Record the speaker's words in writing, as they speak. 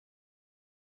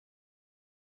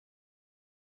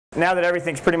Now that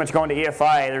everything's pretty much going to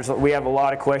EFI, we have a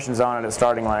lot of questions on it at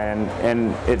starting line,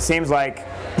 and it seems like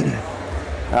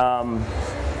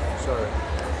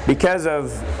because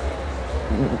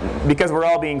we're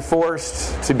all being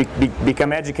forced to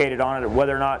become educated on it,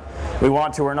 whether or not we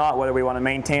want to or not, whether we want to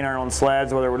maintain our own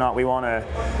sleds, whether or not we want to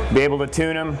be able to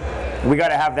tune them, we got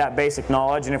to have that basic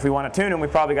knowledge, and if we want to tune them, we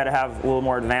probably got to have a little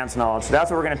more advanced knowledge. So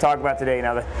that's what we're going to talk about today.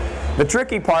 Now, the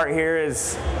tricky part here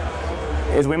is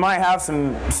we might have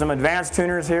some advanced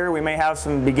tuners here, we may have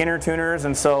some beginner tuners,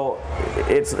 and so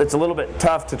it's a little bit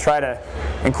tough to try to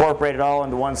incorporate it all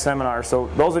into one seminar. So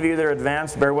those of you that are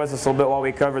advanced, bear with us a little bit while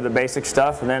we cover the basic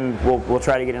stuff, and then we'll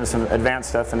try to get into some advanced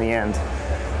stuff in the end.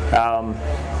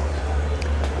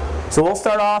 So we'll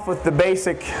start off with the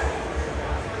basic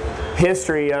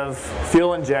history of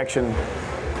fuel injection.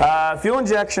 Fuel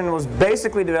injection was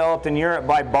basically developed in Europe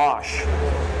by Bosch.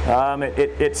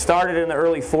 It started in the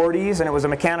early 40s, and it was a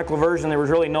mechanical version. There was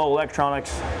really no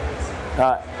electronics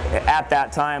at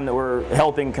that time that were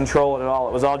helping control it at all.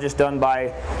 It was all just done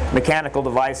by mechanical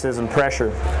devices and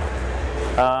pressure.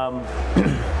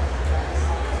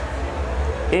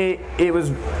 It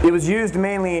was used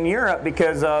mainly in Europe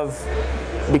because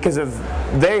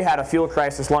they had a fuel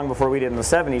crisis long before we did in the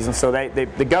 70s, and so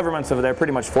the governments over there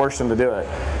pretty much forced them to do it.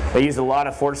 They used a lot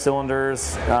of 4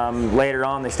 cylinders. Later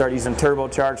on, they started using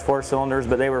turbocharged 4 cylinders,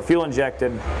 but they were fuel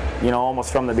injected,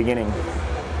 almost from the beginning.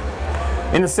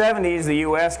 In the 70s, the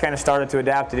U.S. kind of started to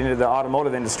adapt it into the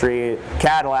automotive industry.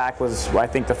 Cadillac was, I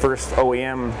think, the first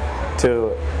OEM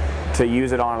to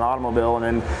use it on an automobile, and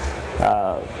then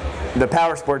the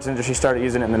power sports industry started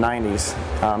using it in the 90s.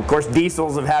 Of course,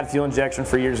 diesels have had fuel injection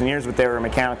for years and years, but they were a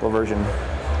mechanical version.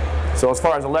 So as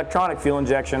far as electronic fuel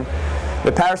injection,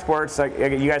 the power sports,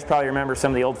 you guys probably remember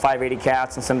some of the old 580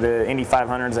 Cats and some of the Indy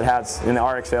 500s that had, in the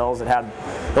RXLs that had,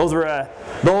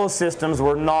 those systems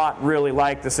were not really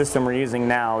like the system we're using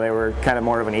now. They were kind of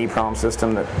more of an EEPROM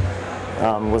system that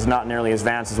was not nearly as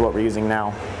advanced as what we're using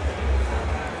now.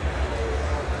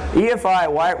 EFI,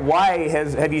 why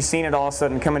have you seen it all of a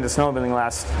sudden come into snowmobiling the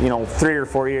last 3 or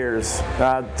 4 years?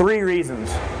 3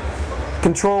 reasons.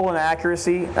 Control and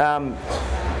accuracy.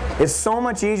 It's so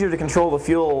much easier to control the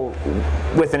fuel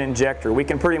with an injector. We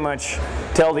can pretty much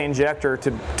tell the injector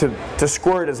to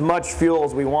squirt as much fuel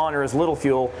as we want or as little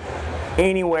fuel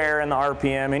anywhere in the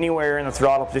RPM, anywhere in the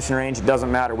throttle position range. It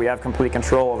doesn't matter. We have complete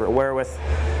control over it. Where with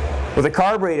a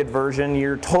carbureted version,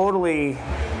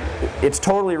 it's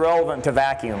totally relevant to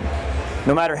vacuum.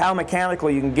 No matter how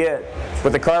mechanical you can get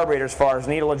with the carburetor as far as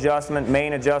needle adjustment,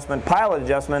 main adjustment, pilot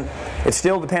adjustment, it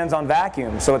still depends on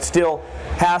vacuum. So it still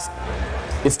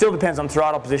depends on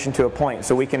throttle position to a point.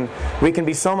 So we can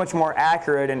be so much more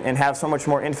accurate and have so much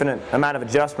more infinite amount of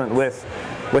adjustment with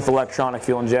electronic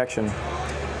fuel injection.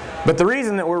 But the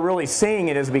reason that we're really seeing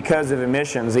it is because of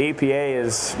emissions. The EPA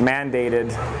has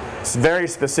mandated very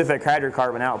specific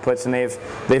hydrocarbon outputs, and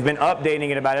they've been updating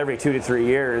it about every 2 to 3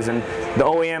 years. And the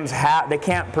OEMs they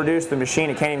can't produce the machine.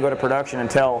 It can't even go to production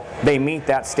until they meet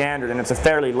that standard, and it's a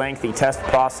fairly lengthy test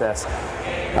process.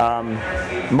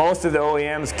 Most of the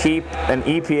OEMs keep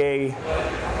a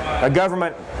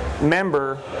government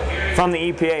member from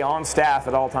the EPA on staff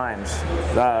at all times,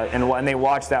 and they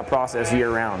watch that process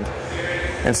year-round.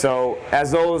 And so as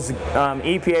those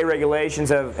EPA regulations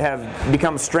have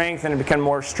become strengthened and become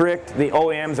more strict, the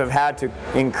OEMs have had to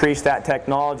increase that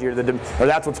technology, or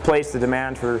that's what's placed the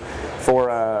demand for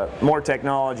more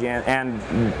technology and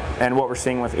what we're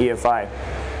seeing with EFI.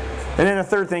 And then the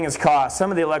third thing is cost. Some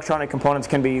of the electronic components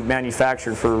can be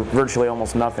manufactured for virtually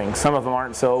almost nothing. Some of them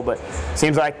aren't so, but it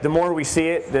seems like the more we see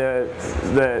it,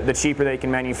 the cheaper they can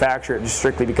manufacture it, just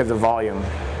strictly because of volume.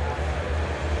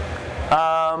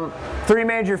 3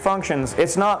 major functions.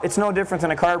 It's no different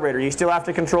than a carburetor. You still have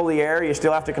to control the air, you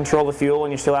still have to control the fuel,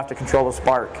 and you still have to control the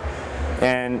spark.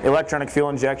 And electronic fuel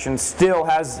injection still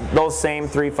has those same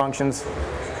 3 functions.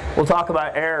 We'll talk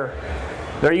about air.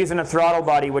 They're using a throttle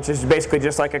body, which is basically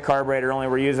just like a carburetor, only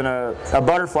we're using a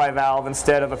butterfly valve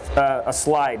instead of a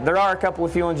slide. There are a couple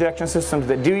of fuel injection systems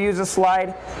that do use a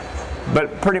slide,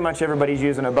 but pretty much everybody's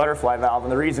using a butterfly valve,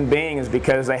 and the reason being is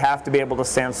because they have to be able to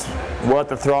sense what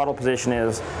the throttle position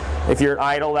is. If you're at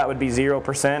idle, that would be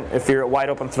 0%. If you're at wide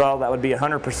open throttle, that would be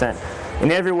 100%.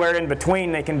 And everywhere in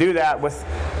between, they can do that with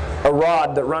a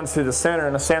rod that runs through the center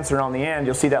and a sensor on the end.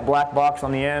 You'll see that black box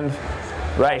on the end.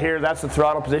 Right here, that's the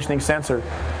throttle positioning sensor.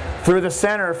 Through the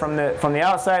center, from the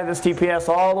outside of this TPS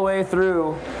all the way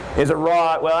through, is a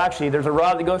rod. Well, actually, there's a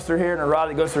rod that goes through here and a rod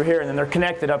that goes through here, and then they're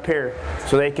connected up here,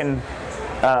 so they can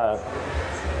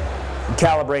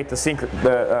calibrate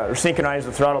or synchronize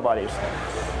the throttle bodies.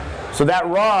 So that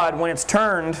rod, when it's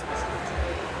turned,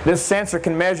 this sensor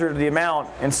can measure the amount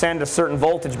and send a certain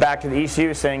voltage back to the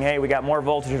ECU saying, hey, we got more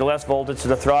voltage or less voltage, so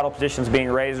the throttle position is being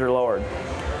raised or lowered.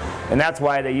 And that's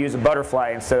why they use a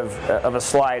butterfly instead of a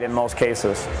slide in most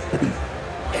cases.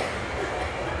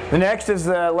 The next is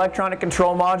the electronic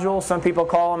control module. Some people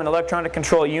call them an electronic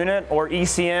control unit, or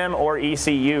ECM, or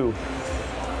ECU.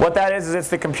 What that is it's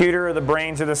the computer or the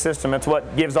brains of the system. It's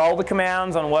what gives all the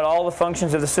commands on what all the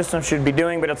functions of the system should be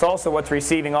doing, but it's also what's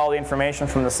receiving all the information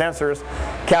from the sensors,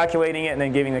 calculating it, and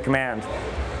then giving the command.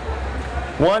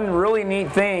 One really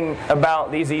neat thing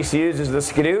about these ECUs is the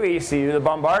Skidoo ECU, the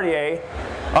Bombardier,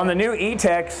 on the new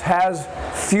E-Techs has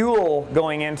fuel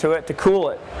going into it to cool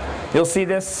it. You'll see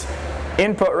this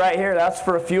input right here, that's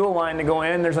for a fuel line to go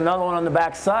in. There's another one on the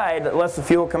back side that lets the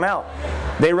fuel come out.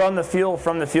 They run the fuel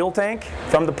from the fuel tank,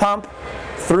 from the pump,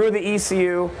 through the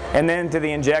ECU, and then to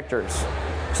the injectors.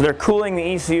 So they're cooling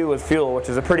the ECU with fuel, which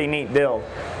is a pretty neat deal.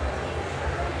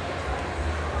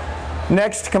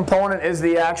 Next component is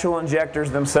the actual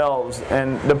injectors themselves.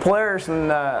 And the Polaris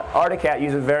and Arctic Cat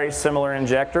use a very similar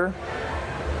injector.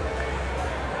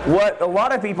 What a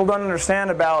lot of people don't understand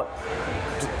about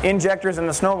injectors in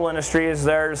the snowmobile industry is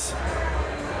there's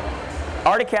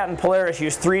Arctic Cat and Polaris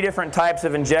use 3 different types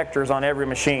of injectors on every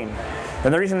machine.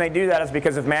 And the reason they do that is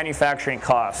because of manufacturing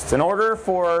costs. In order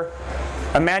for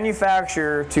a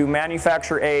manufacturer to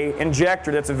manufacture a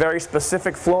injector that's a very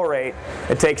specific flow rate,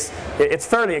 it's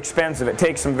fairly expensive. It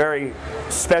takes some very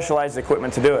specialized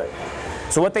equipment to do it.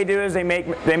 So what they do is they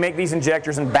make these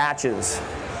injectors in batches,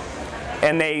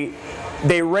 and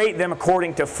they rate them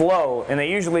according to flow, and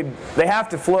they have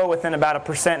to flow within about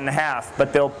 1.5%,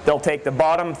 but they'll take the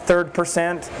bottom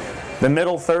 3%, the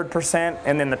middle 3%,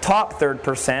 and then the top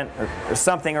 3%, or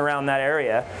something around that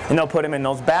area, and they'll put them in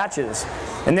those batches.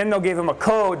 And then they'll give them a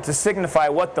code to signify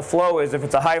what the flow is, if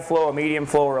it's a high flow, a medium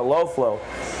flow, or a low flow.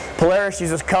 Polaris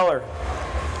uses color.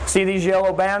 See these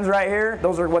yellow bands right here?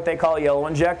 Those are what they call yellow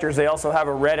injectors. They also have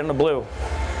a red and a blue.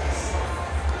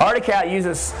 Arctic Cat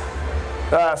uses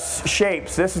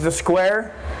shapes. This is a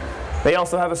square. They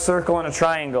also have a circle and a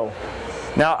triangle.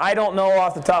 Now, I don't know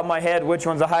off the top of my head which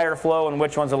one's a higher flow and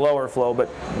which one's a lower flow, but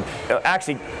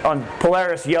actually on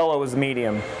Polaris, yellow is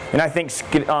medium, and I think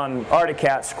on Arctic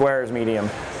Cat, square is medium.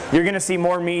 You're going to see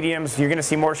more mediums, you're going to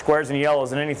see more squares and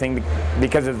yellows than anything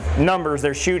because of numbers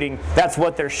they're shooting. That's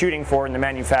what they're shooting for in the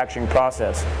manufacturing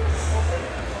process.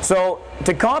 So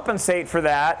to compensate for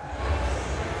that,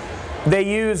 they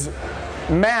use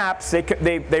maps,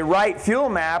 they write fuel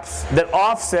maps that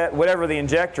offset whatever the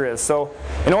injector is. So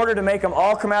in order to make them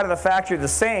all come out of the factory the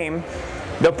same,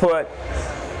 they'll put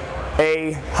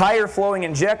a higher flowing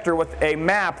injector with a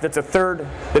map that's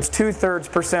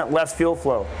 2/3% less fuel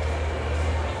flow,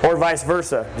 or vice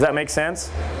versa. Does that make sense?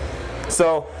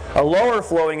 So a lower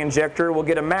flowing injector will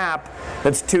get a map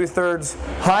that's 2/3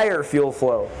 higher fuel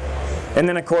flow, and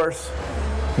then of course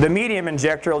the medium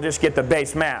injector will just get the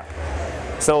base map.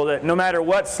 So that no matter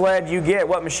what sled you get,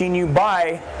 what machine you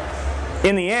buy,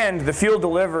 in the end, the fuel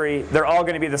delivery, they're all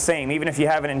going to be the same. Even if you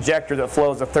have an injector that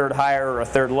flows 1/3 higher or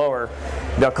 1/3 lower,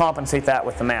 they'll compensate that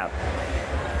with the map.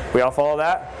 We all follow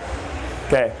that?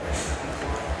 Okay.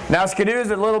 Now Skidoo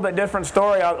is a little bit different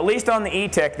story. At least on the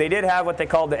E-Tech, they did have what they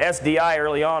called the SDI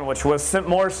early on, which was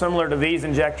more similar to these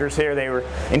injectors here. They were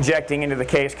injecting into the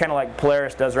case, kind of like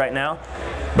Polaris does right now.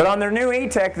 But on their new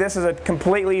E-Tech, this is a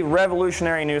completely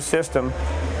revolutionary new system.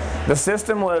 The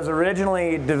system was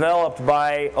originally developed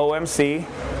by OMC,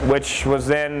 which was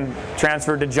then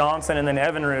transferred to Johnson and then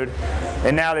Evinrude,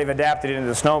 and now they've adapted it into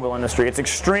the snowmobile industry. It's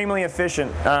extremely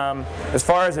efficient. As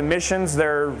far as emissions,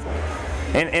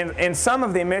 in some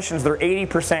of the emissions, they're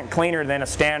 80% cleaner than a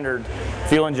standard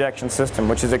fuel injection system,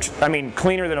 which is,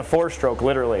 cleaner than a 4-stroke,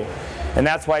 literally. And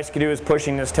that's why Skidoo is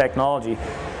pushing this technology.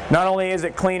 Not only is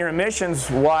it cleaner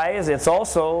emissions-wise, it's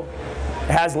also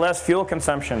has less fuel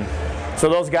consumption. So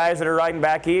those guys that are riding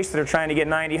back east that are trying to get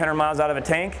 90, 100 miles out of a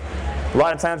tank, a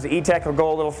lot of times the E-Tech will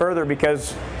go a little further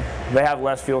because they have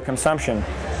less fuel consumption.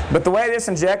 But the way this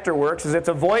injector works is it's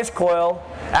a voice coil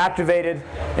activated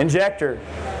injector.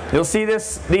 You'll see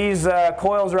these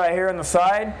coils right here on the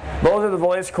side. Those are the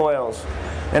voice coils.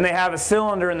 And they have a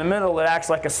cylinder in the middle that acts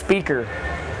like a speaker.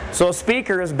 So a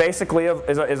speaker is basically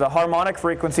a harmonic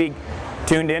frequency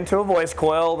tuned into a voice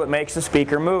coil that makes the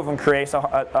speaker move and creates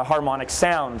a harmonic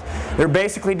sound. They're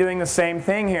basically doing the same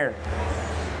thing here.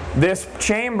 This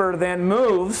chamber then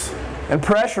moves and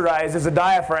pressurizes a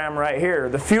diaphragm right here.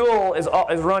 The fuel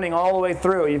is running all the way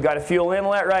through. You've got a fuel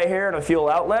inlet right here and a fuel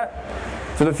outlet.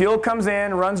 So the fuel comes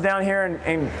in, runs down here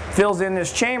and fills in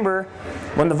this chamber.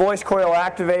 When the voice coil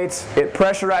activates, it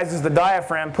pressurizes the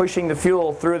diaphragm, pushing the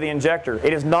fuel through the injector.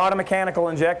 It is not a mechanical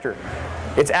injector.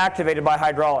 It's activated by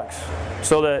hydraulics.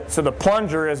 So the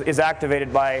plunger is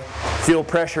activated by fuel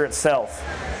pressure itself.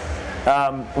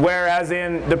 Whereas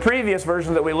in the previous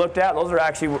versions that we looked at, those are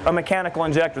actually a mechanical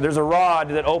injector. There's a rod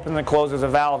that opens and closes a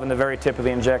valve in the very tip of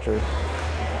the injector.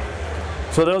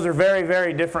 So those are very,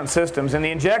 very different systems. And the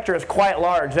injector is quite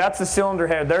large. That's the cylinder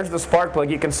head. There's the spark plug.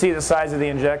 You can see the size of the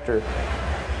injector.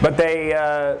 But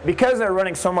they, because they're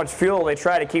running so much fuel, they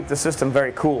try to keep the system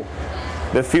very cool.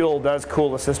 The fuel does cool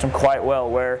the system quite well,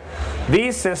 where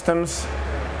these systems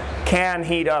can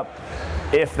heat up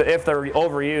if they're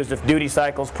overused, if duty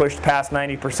cycles pushed past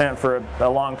 90% for a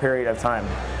long period of time.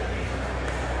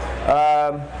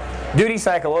 Duty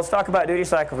cycle. Let's talk about duty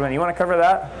cycle for a minute. You want to cover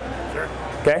that? Sure.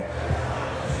 Okay.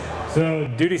 So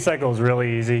duty cycle is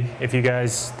really easy. If you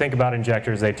guys think about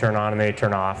injectors, they turn on and they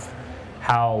turn off.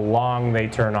 How long they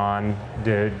turn on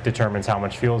determines how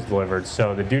much fuel is delivered.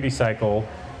 So the duty cycle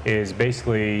is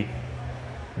basically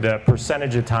the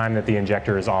percentage of time that the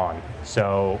injector is on.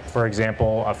 So for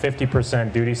example, a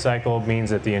 50% duty cycle means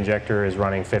that the injector is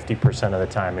running 50% of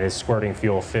the time. It is squirting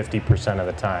fuel 50% of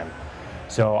the time.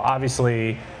 So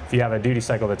obviously, if you have a duty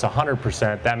cycle that's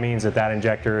 100%, that means that that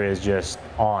injector is just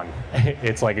on.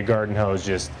 It's like a garden hose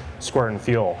just squirting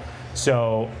fuel.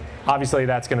 So obviously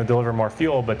that's going to deliver more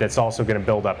fuel, but that's also going to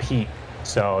build up heat.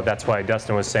 So that's why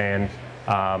Dustin was saying,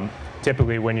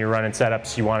 typically when you're running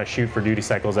setups, you want to shoot for duty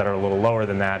cycles that are a little lower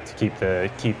than that to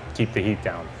keep the heat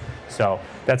down. So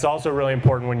that's also really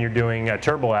important when you're doing a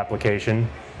turbo application.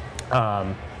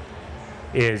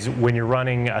 Is when you're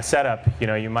running a setup, you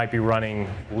know, you might be running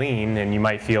lean and you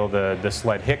might feel the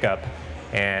sled hiccup,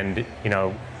 and you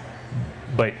know,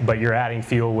 but you're adding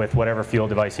fuel with whatever fuel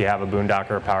device you have, a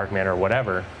boondocker, a power commander, or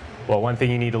whatever. Well, one thing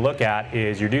you need to look at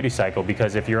is your duty cycle,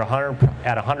 because if you're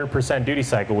at 100% duty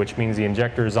cycle, which means the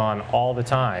injector is on all the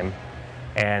time,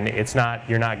 and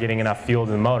you're not getting enough fuel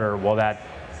to the motor, well,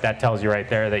 that tells you right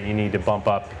there that you need to bump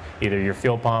up either your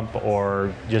fuel pump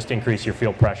or just increase your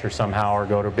fuel pressure somehow, or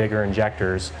go to bigger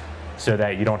injectors so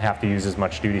that you don't have to use as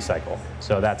much duty cycle.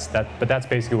 So but that's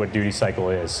basically what duty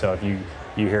cycle is. So if you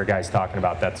hear guys talking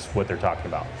about, that's what they're talking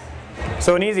about.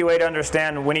 So an easy way to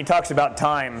understand when he talks about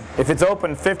time, if it's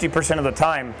open 50% of the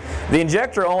time, the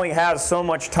injector only has so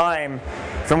much time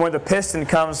from where the piston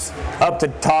comes up to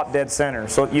top dead center.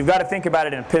 So you've got to think about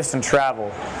it in piston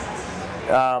travel.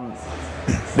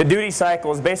 The duty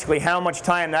cycle is basically how much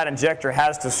time that injector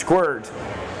has to squirt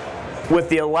with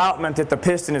the allotment that the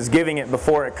piston is giving it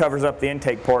before it covers up the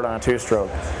intake port on a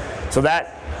two-stroke. So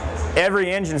that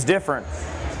every engine's different.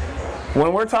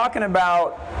 When we're talking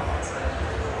about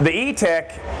the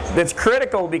E-Tech, that's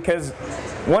critical, because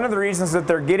one of the reasons that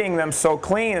they're getting them so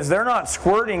clean is they're not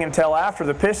squirting until after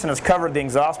the piston has covered the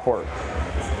exhaust port.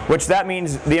 Which that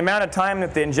means the amount of time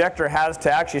that the injector has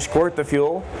to actually squirt the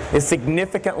fuel is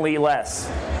significantly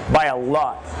less, by a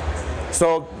lot.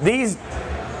 So these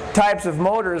types of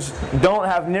motors don't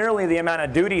have nearly the amount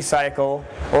of duty cycle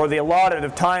or the allotted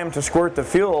of time to squirt the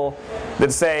fuel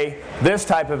that, say, this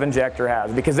type of injector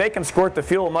has, because they can squirt the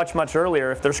fuel much, much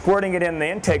earlier. If they're squirting it in the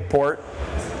intake port,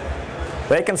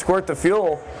 they can squirt the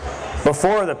fuel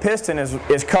before the piston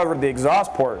is covered the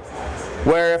exhaust port.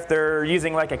 Where if they're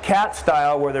using like a cat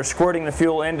style where they're squirting the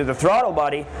fuel into the throttle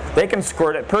body, they can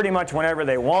squirt it pretty much whenever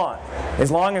they want.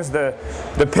 As long as the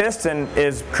piston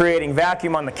is creating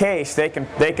vacuum on the case, they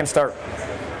can start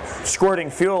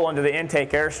squirting fuel into the intake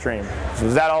airstream. So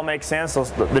does that all make sense,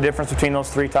 the difference between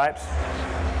those three types?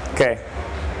 Okay.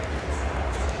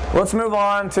 Let's move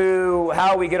on to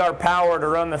how we get our power to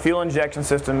run the fuel injection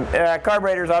system.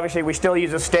 Carburetors, obviously, we still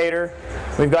use a stator.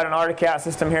 We've got an Articat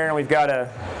system here, and we've got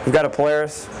a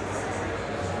Polaris.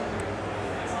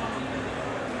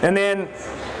 And then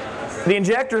the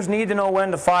injectors need to know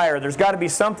when to fire. There's got to be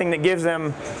something that gives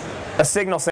them a signal saying